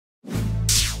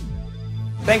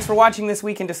Thanks for watching This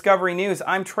Week in Discovery News.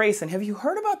 I'm Trace, and have you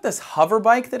heard about this hover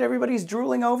bike that everybody's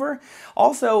drooling over?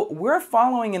 Also, we're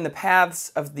following in the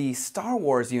paths of the Star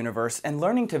Wars universe and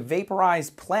learning to vaporize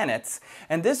planets.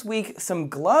 And this week, some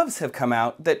gloves have come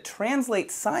out that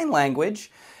translate sign language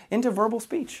into verbal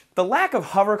speech. The lack of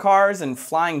hover cars and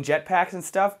flying jetpacks and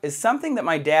stuff is something that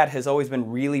my dad has always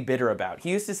been really bitter about. He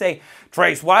used to say,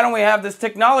 "Trace, why don't we have this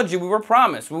technology we were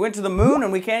promised? We went to the moon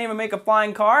and we can't even make a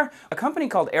flying car." A company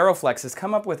called Aeroflex has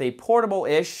come up with a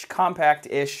portable-ish,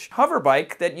 compact-ish hover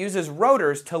bike that uses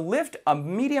rotors to lift a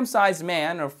medium-sized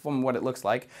man, or from what it looks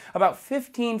like, about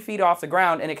 15 feet off the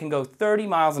ground, and it can go 30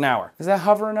 miles an hour. Is that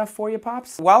hover enough for you,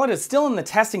 Pops? While it is still in the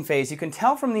testing phase, you can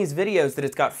tell from these videos that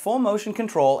it's got full motion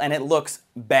control and it looks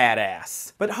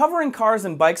badass. But hovering cars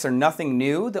and bikes are nothing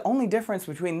new. The only difference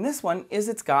between this one is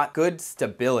it's got good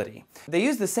stability. They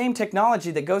use the same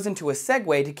technology that goes into a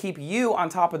Segway to keep you on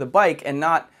top of the bike and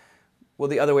not, well,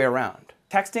 the other way around.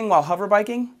 Texting while hover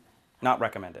biking? Not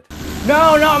recommended.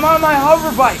 No, I'm on my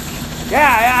hover bike.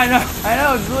 Yeah, I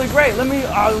know, it's really great. Let me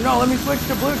switch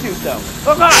to Bluetooth though.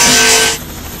 Oh God!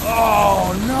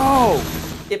 Oh no!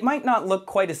 It might not look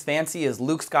quite as fancy as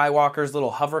Luke Skywalker's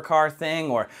little hover car thing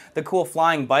or the cool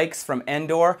flying bikes from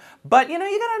Endor, but you know,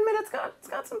 you gotta admit it's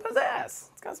got some pizzazz.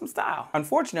 It's got some style.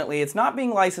 Unfortunately, it's not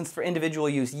being licensed for individual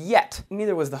use yet.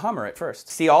 Neither was the Hummer at first.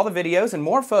 See all the videos and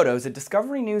more photos at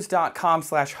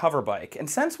discoverynews.com/hoverbike. And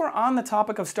since we're on the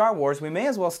topic of Star Wars, we may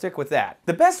as well stick with that.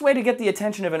 The best way to get the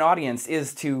attention of an audience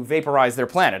is to vaporize their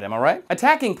planet, am I right?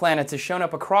 Attacking planets has shown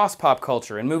up across pop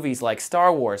culture in movies like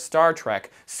Star Wars, Star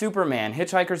Trek, Superman,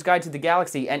 Hitchhiker's Guide to the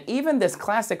Galaxy, and even this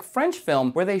classic French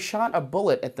film where they shot a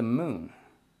bullet at the moon.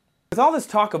 With all this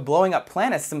talk of blowing up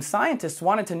planets, some scientists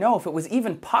wanted to know if it was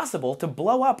even possible to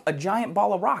blow up a giant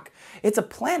ball of rock. It's a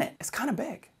planet. It's kind of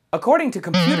big. According to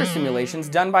computer simulations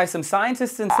done by some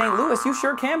scientists in St. Louis, you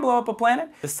sure can blow up a planet.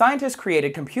 The scientists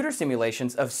created computer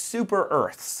simulations of super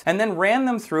Earths and then ran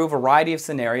them through a variety of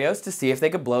scenarios to see if they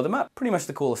could blow them up. Pretty much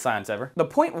the coolest science ever. The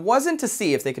point wasn't to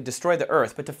see if they could destroy the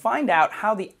Earth, but to find out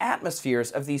how the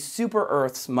atmospheres of these super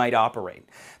Earths might operate.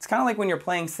 It's kind of like when you're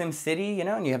playing SimCity, you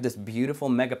know, and you have this beautiful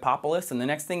megapopolis, and the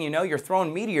next thing you know, you're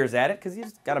throwing meteors at it because you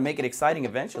just got to make it exciting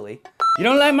eventually. You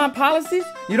don't like my policies?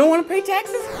 You don't want to pay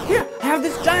taxes? Here, have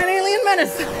this giant alien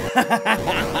menace.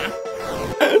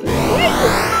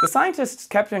 The scientists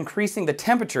kept increasing the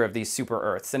temperature of these super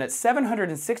Earths, and at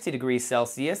 760 degrees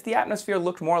Celsius, the atmosphere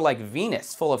looked more like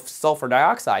Venus, full of sulfur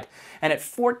dioxide. And at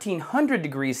 1400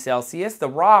 degrees Celsius, the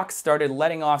rocks started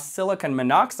letting off silicon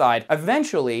monoxide.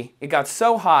 Eventually, it got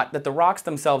so hot that the rocks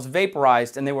themselves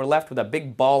vaporized and they were left with a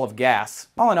big ball of gas.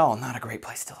 All in all, not a great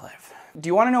place to live. Do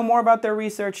you want to know more about their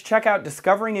research? Check out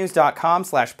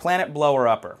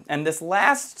discoverynews.com/planetblowerupper. And this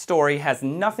last story has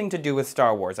nothing to do with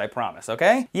Star Wars, I promise,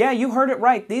 okay? Yeah, you heard it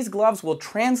right. These gloves will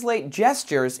translate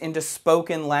gestures into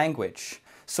spoken language.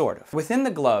 Sort of. Within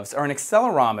the gloves are an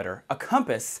accelerometer, a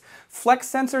compass,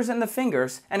 flex sensors in the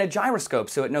fingers, and a gyroscope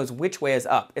so it knows which way is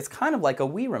up. It's kind of like a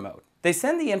Wii remote. They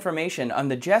send the information on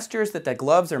the gestures that the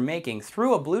gloves are making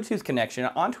through a Bluetooth connection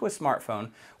onto a smartphone,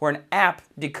 where an app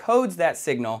decodes that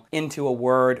signal into a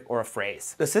word or a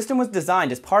phrase. The system was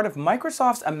designed as part of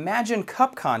Microsoft's Imagine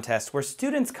Cup contest, where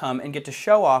students come and get to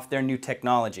show off their new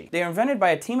technology. They are invented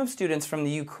by a team of students from the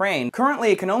Ukraine.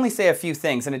 Currently, it can only say a few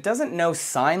things, and it doesn't know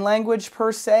sign language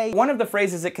per se. One of the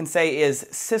phrases it can say is,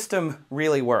 "System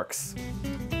really works."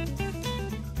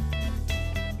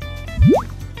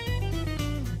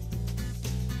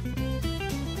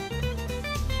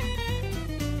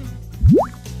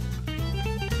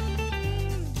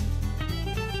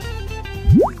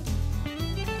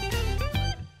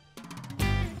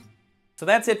 So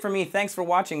that's it for me. Thanks for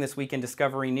watching This Week in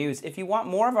Discovery News. If you want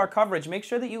more of our coverage, make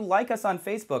sure that you like us on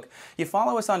Facebook, you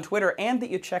follow us on Twitter, and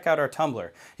that you check out our Tumblr.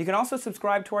 You can also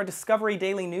subscribe to our Discovery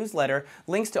Daily newsletter.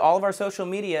 Links to all of our social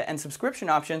media and subscription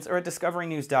options are at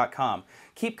discoverynews.com.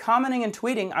 Keep commenting and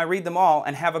tweeting. I read them all.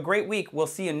 And have a great week. We'll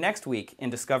see you next week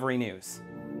in Discovery News.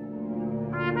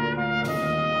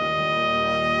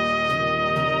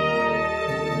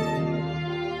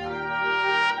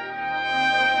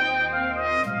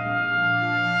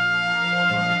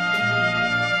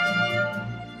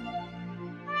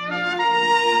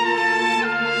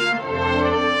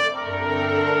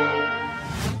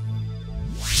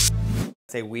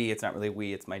 Say we, it's not really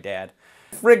we, it's my dad.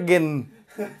 Friggin'.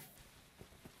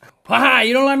 Haha,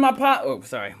 you don't like my pot? Oh,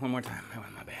 sorry, one more time. That was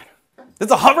my bad.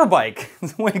 It's a hover bike.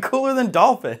 It's way cooler than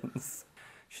dolphins.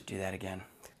 Should do that again.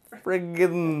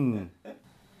 Friggin'.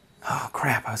 Oh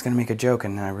crap, I was gonna make a joke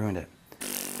and then I ruined it.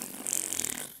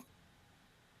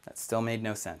 That still made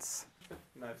no sense.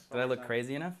 Did I look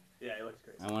crazy enough? Yeah, you looked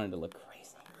crazy. I wanted to look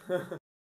crazy.